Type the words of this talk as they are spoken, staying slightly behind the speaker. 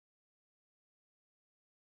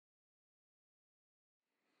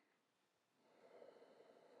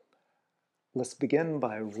Let's begin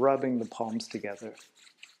by rubbing the palms together,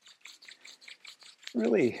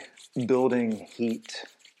 really building heat,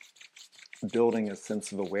 building a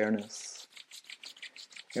sense of awareness.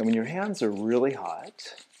 And when your hands are really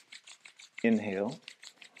hot, inhale.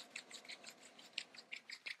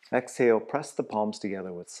 Exhale, press the palms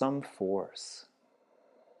together with some force.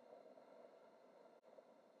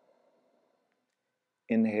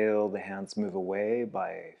 Inhale, the hands move away by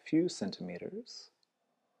a few centimeters.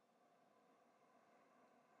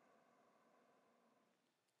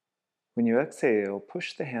 When you exhale,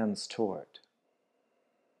 push the hands toward.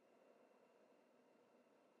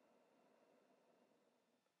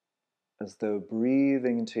 As though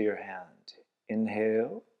breathing into your hand.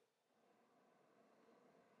 Inhale.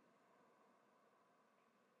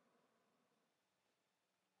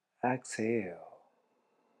 Exhale.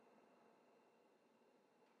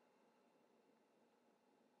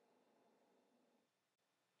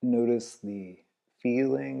 Notice the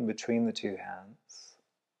feeling between the two hands.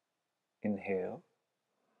 Inhale.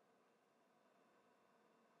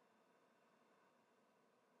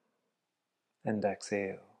 And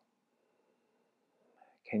exhale.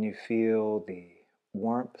 Can you feel the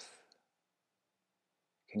warmth?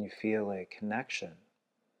 Can you feel a connection?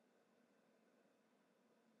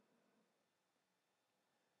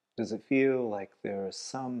 Does it feel like there is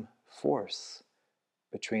some force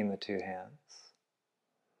between the two hands?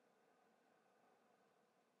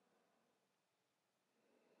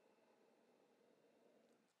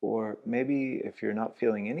 Or maybe if you're not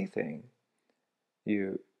feeling anything,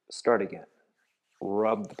 you start again.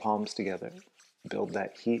 Rub the palms together, build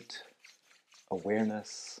that heat,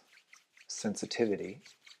 awareness, sensitivity.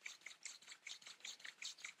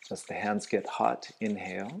 As the hands get hot,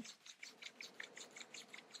 inhale.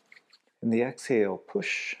 In the exhale,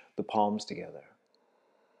 push the palms together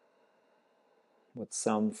with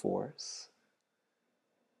some force.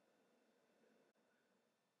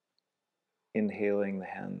 Inhaling the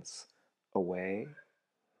hands away.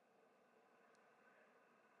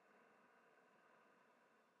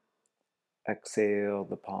 Exhale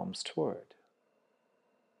the palms toward.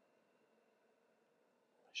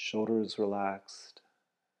 Shoulders relaxed,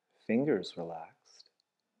 fingers relaxed.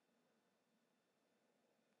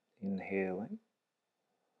 Inhaling.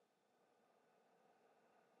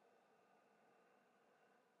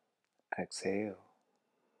 Exhale.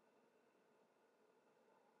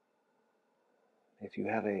 If you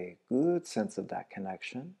have a good sense of that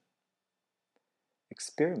connection,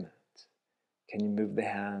 experiment. Can you move the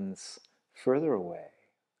hands further away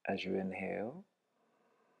as you inhale?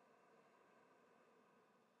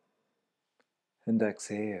 And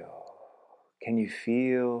exhale. Can you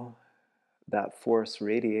feel that force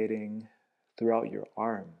radiating throughout your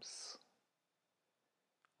arms,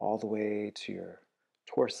 all the way to your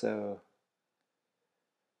torso?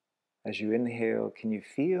 As you inhale, can you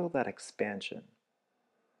feel that expansion?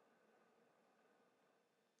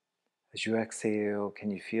 As you exhale,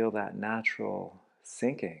 can you feel that natural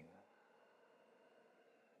sinking,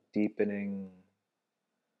 deepening,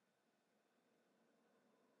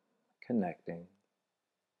 connecting?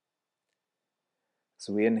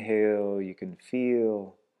 So we inhale, you can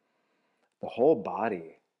feel the whole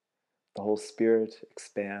body, the whole spirit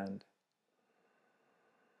expand.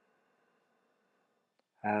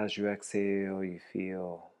 As you exhale, you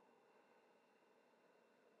feel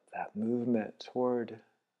that movement toward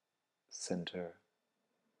center.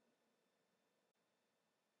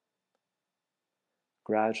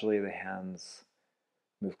 Gradually, the hands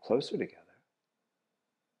move closer together.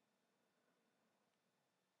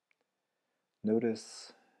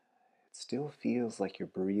 Notice it still feels like you're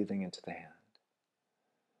breathing into the hand.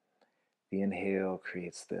 The inhale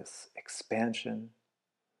creates this expansion.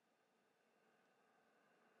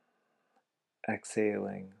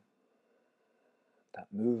 Exhaling, that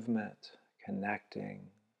movement, connecting.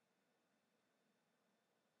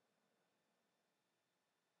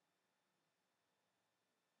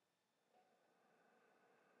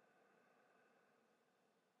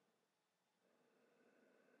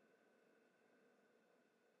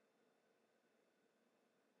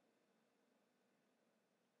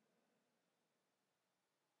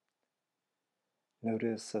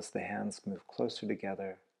 Notice as the hands move closer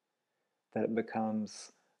together that it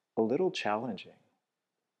becomes a little challenging,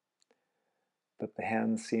 that the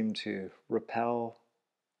hands seem to repel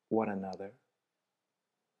one another.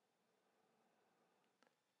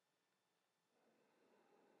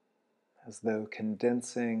 As though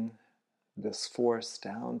condensing this force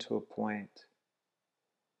down to a point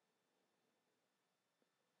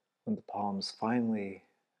when the palms finally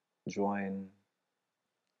join.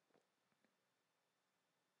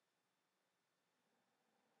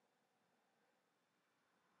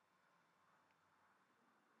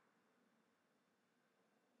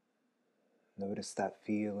 Notice that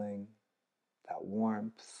feeling, that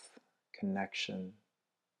warmth, connection.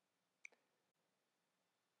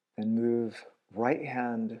 Then move right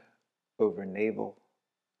hand over navel,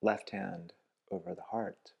 left hand over the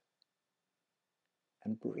heart.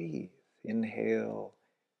 And breathe. Inhale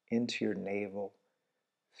into your navel,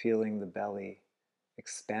 feeling the belly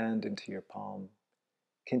expand into your palm.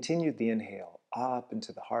 Continue the inhale up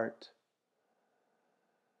into the heart.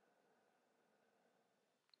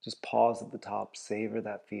 Just pause at the top, savor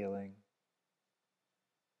that feeling.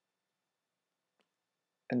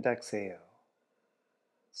 And exhale,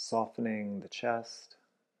 softening the chest,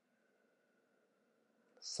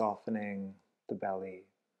 softening the belly,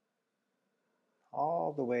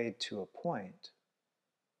 all the way to a point.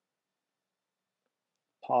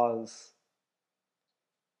 Pause,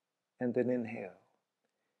 and then inhale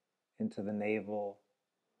into the navel,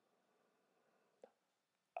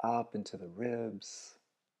 up into the ribs,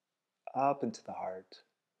 up into the heart.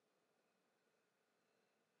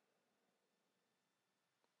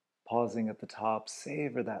 Pausing at the top,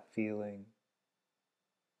 savor that feeling.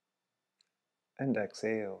 And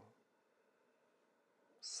exhale,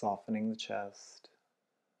 softening the chest,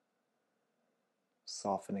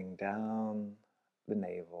 softening down the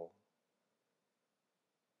navel.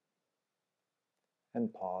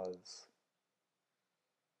 And pause.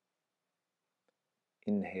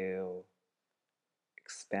 Inhale,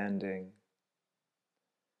 expanding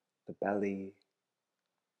the belly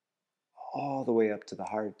all the way up to the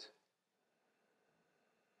heart.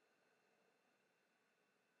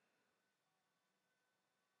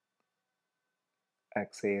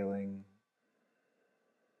 Exhaling.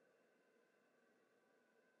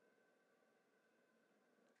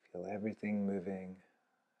 Feel everything moving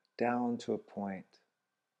down to a point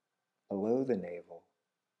below the navel.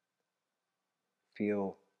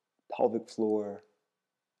 Feel pelvic floor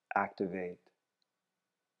activate.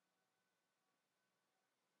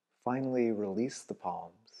 Finally, release the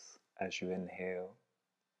palms as you inhale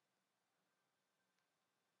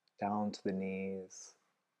down to the knees,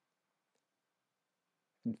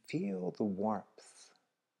 and feel the warmth,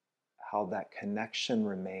 how that connection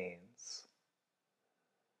remains.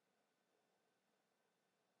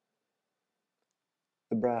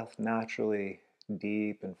 The breath naturally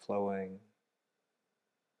deep and flowing.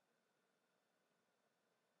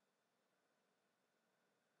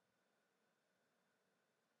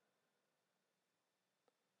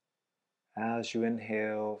 As you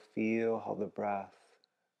inhale, feel how the breath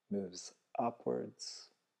moves upwards,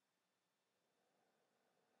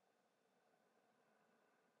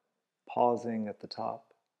 pausing at the top.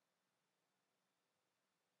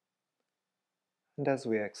 And as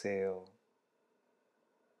we exhale,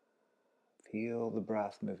 feel the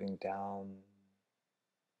breath moving down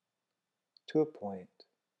to a point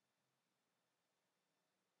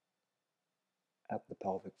at the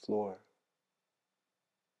pelvic floor.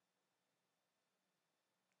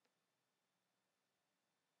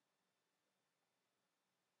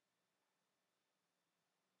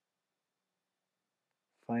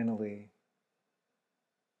 Finally,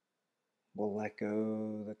 we'll let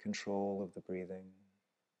go the control of the breathing,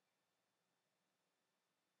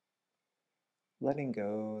 letting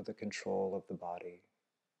go the control of the body,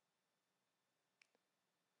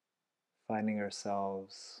 finding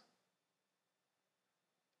ourselves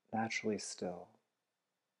naturally still.